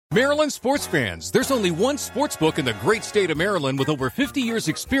Maryland sports fans, there's only one sportsbook in the great state of Maryland with over 50 years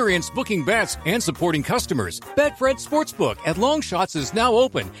experience booking bets and supporting customers. Betfred Sportsbook at Longshots is now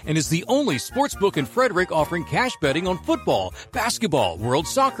open and is the only sportsbook in Frederick offering cash betting on football, basketball, world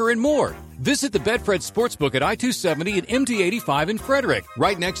soccer, and more. Visit the Betfred Sportsbook at I-270 and MD-85 in Frederick,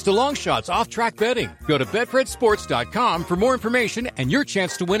 right next to Longshots off-track betting. Go to BetfredSports.com for more information and your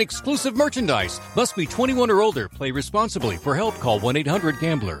chance to win exclusive merchandise. Must be 21 or older. Play responsibly. For help, call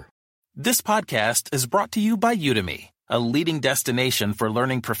 1-800-GAMBLER. This podcast is brought to you by Udemy, a leading destination for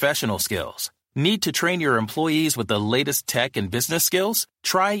learning professional skills. Need to train your employees with the latest tech and business skills?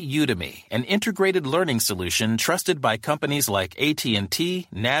 Try Udemy, an integrated learning solution trusted by companies like AT&T,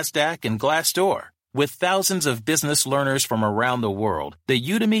 NASDAQ, and Glassdoor. With thousands of business learners from around the world, the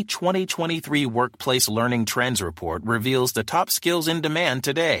Udemy 2023 Workplace Learning Trends Report reveals the top skills in demand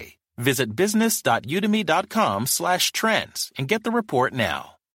today. Visit business.udemy.com/trends and get the report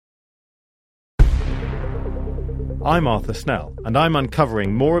now. I'm Arthur Snell, and I'm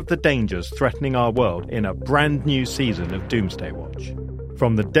uncovering more of the dangers threatening our world in a brand new season of Doomsday Watch.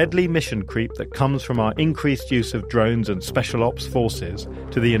 From the deadly mission creep that comes from our increased use of drones and special ops forces,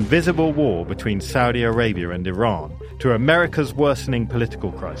 to the invisible war between Saudi Arabia and Iran, to America's worsening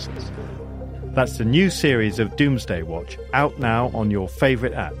political crisis. That's the new series of Doomsday Watch, out now on your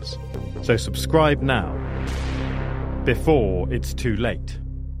favourite apps. So subscribe now, before it's too late.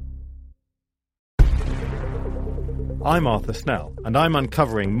 I'm Arthur Snell, and I'm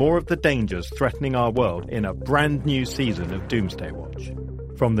uncovering more of the dangers threatening our world in a brand new season of Doomsday Watch.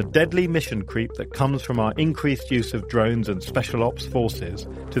 From the deadly mission creep that comes from our increased use of drones and special ops forces,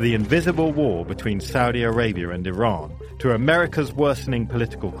 to the invisible war between Saudi Arabia and Iran, to America's worsening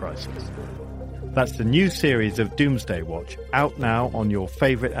political crisis. That's the new series of Doomsday Watch, out now on your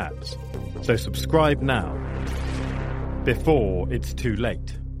favourite apps. So subscribe now, before it's too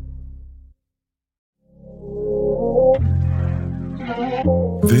late.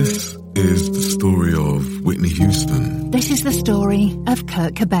 This is the story of Whitney Houston. This is the story of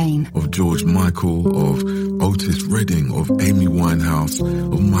Kurt Cobain. Of George Michael, of Otis Redding, of Amy Winehouse,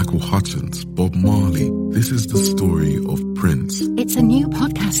 of Michael Hutchence, Bob Marley. This is the story of Prince. It's a new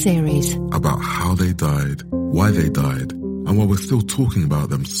podcast series about how they died, why they died, and why we're still talking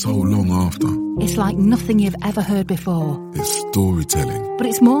about them so long after. It's like nothing you've ever heard before. It's storytelling. But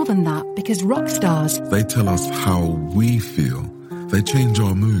it's more than that, because rock stars, they tell us how we feel. They change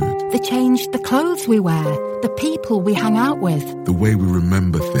our mood. They change the clothes we wear, the people we hang out with, the way we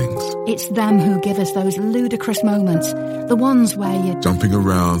remember things. It's them who give us those ludicrous moments, the ones where you're jumping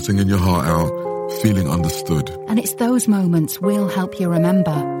around, singing your heart out, feeling understood. And it's those moments we'll help you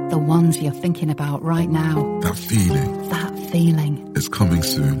remember, the ones you're thinking about right now. That feeling. That feeling. It's coming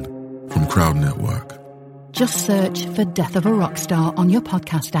soon from Crowd Network. Just search for Death of a Rock Star on your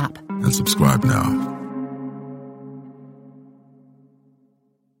podcast app. And subscribe now.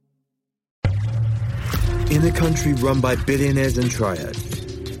 In a country run by billionaires and triads,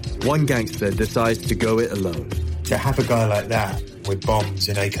 one gangster decides to go it alone. To have a guy like that with bombs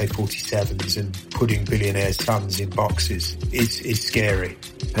and AK-47s and putting billionaires' sons in boxes is scary.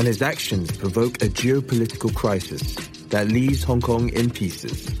 And his actions provoke a geopolitical crisis that leaves Hong Kong in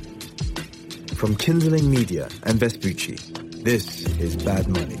pieces. From Kindling Media and Vespucci, this is Bad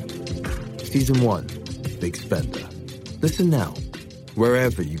Money. Season 1, Big Spender. Listen now,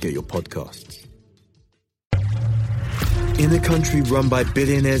 wherever you get your podcasts. In a country run by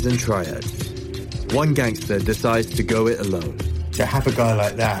billionaires and triads, one gangster decides to go it alone. To have a guy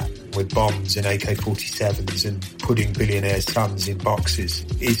like that with bombs and AK-47s and putting billionaires' sons in boxes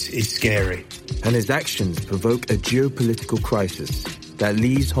is scary. And his actions provoke a geopolitical crisis that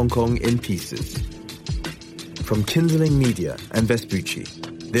leaves Hong Kong in pieces. From Kindling Media and Vespucci,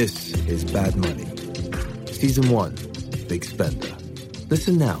 this is Bad Money. Season 1, Big Spender.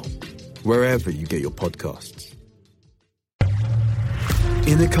 Listen now, wherever you get your podcasts.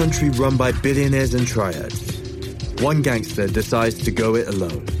 In a country run by billionaires and triads, one gangster decides to go it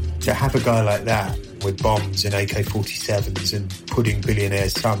alone. To have a guy like that with bombs and AK-47s and putting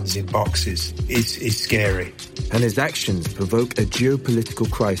billionaires' sons in boxes is scary. And his actions provoke a geopolitical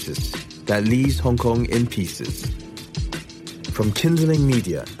crisis that leaves Hong Kong in pieces. From Kindling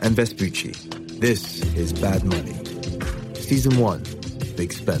Media and Vespucci, this is Bad Money. Season 1,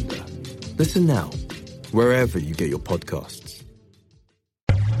 Big Spender. Listen now, wherever you get your podcasts.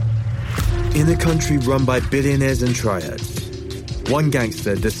 In a country run by billionaires and triads, one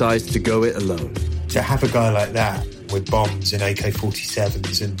gangster decides to go it alone. To have a guy like that with bombs and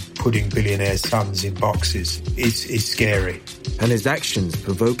AK-47s and putting billionaires' sons in boxes is scary. And his actions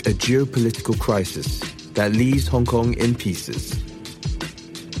provoke a geopolitical crisis that leaves Hong Kong in pieces.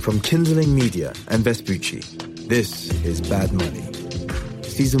 From Kindling Media and Vespucci, this is Bad Money.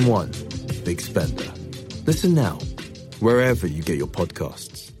 Season 1, Big Spender. Listen now, wherever you get your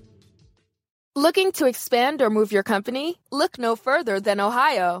podcasts. Looking to expand or move your company? Look no further than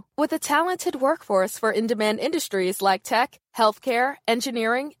Ohio. With a talented workforce for in-demand industries like tech, healthcare,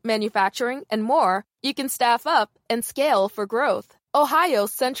 engineering, manufacturing, and more, you can staff up and scale for growth.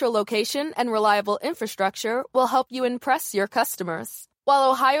 Ohio's central location and reliable infrastructure will help you impress your customers,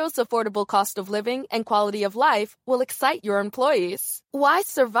 while Ohio's affordable cost of living and quality of life will excite your employees. Why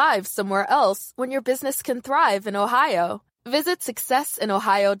survive somewhere else when your business can thrive in Ohio? Visit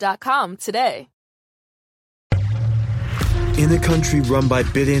successinohio.com today. In a country run by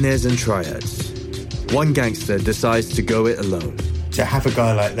billionaires and triads, one gangster decides to go it alone. To have a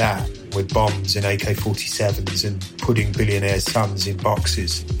guy like that with bombs and AK-47s and putting billionaires' sons in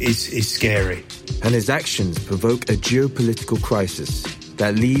boxes is scary. And his actions provoke a geopolitical crisis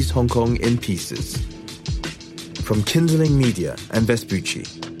that leaves Hong Kong in pieces. From Kindling Media and Vespucci,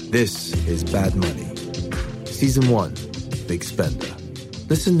 this is Bad Money. Season 1, Big Spender.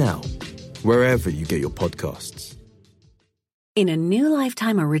 Listen now, wherever you get your podcasts. In a new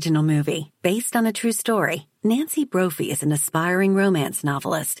Lifetime original movie based on a true story, Nancy Brophy is an aspiring romance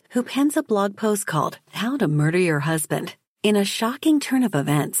novelist who pens a blog post called How to Murder Your Husband. In a shocking turn of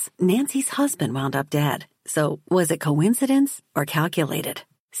events, Nancy's husband wound up dead. So, was it coincidence or calculated?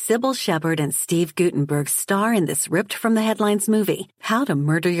 Sybil Shepherd and Steve Guttenberg star in this ripped-from-the-headlines movie, How to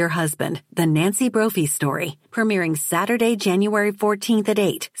Murder Your Husband, the Nancy Brophy story, premiering Saturday, January 14th at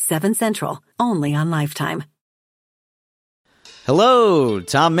 8, 7 Central, only on Lifetime. Hello,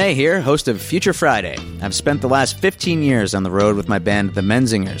 Tom May here, host of Future Friday. I've spent the last 15 years on the road with my band, The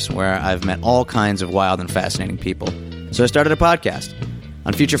Menzingers, where I've met all kinds of wild and fascinating people. So I started a podcast.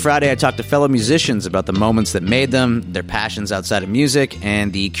 On Future Friday, I talk to fellow musicians about the moments that made them, their passions outside of music,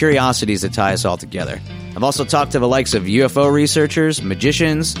 and the curiosities that tie us all together. I've also talked to the likes of UFO researchers,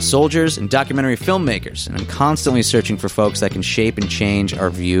 magicians, soldiers, and documentary filmmakers, and I'm constantly searching for folks that can shape and change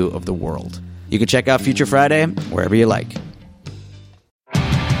our view of the world. You can check out Future Friday wherever you like.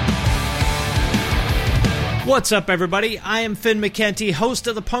 What's up, everybody? I am Finn McKenty, host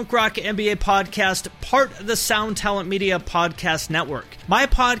of the Punk Rock MBA podcast, part of the Sound Talent Media Podcast Network. My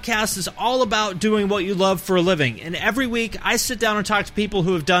podcast is all about doing what you love for a living, and every week I sit down and talk to people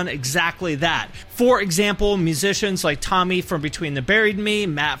who have done exactly that. For example, musicians like Tommy from Between the Buried and Me,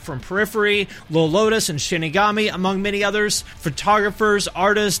 Matt from Periphery, Lil Lotus and Shinigami, among many others, photographers,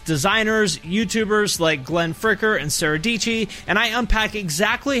 artists, designers, YouTubers like Glenn Fricker and Sarah Dici, and I unpack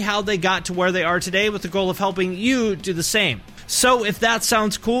exactly how they got to where they are today with the goal of helping you do the same. So if that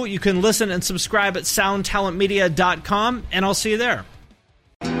sounds cool, you can listen and subscribe at soundtalentmedia.com, and I'll see you there.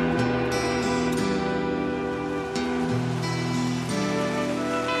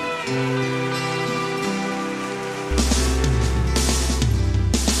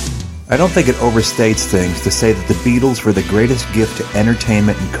 I don't think it overstates things to say that the Beatles were the greatest gift to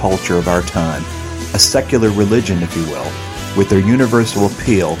entertainment and culture of our time, a secular religion, if you will, with their universal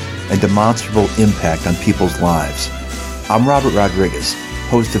appeal and demonstrable impact on people's lives. I'm Robert Rodriguez,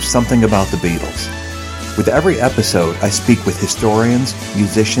 host of Something About the Beatles. With every episode, I speak with historians,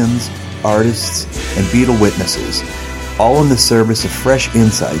 musicians, artists, and Beatle witnesses, all in the service of fresh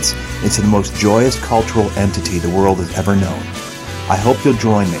insights into the most joyous cultural entity the world has ever known. I hope you'll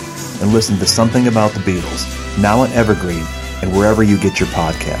join me and listen to Something About the Beatles, now on Evergreen and wherever you get your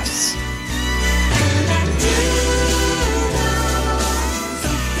podcasts.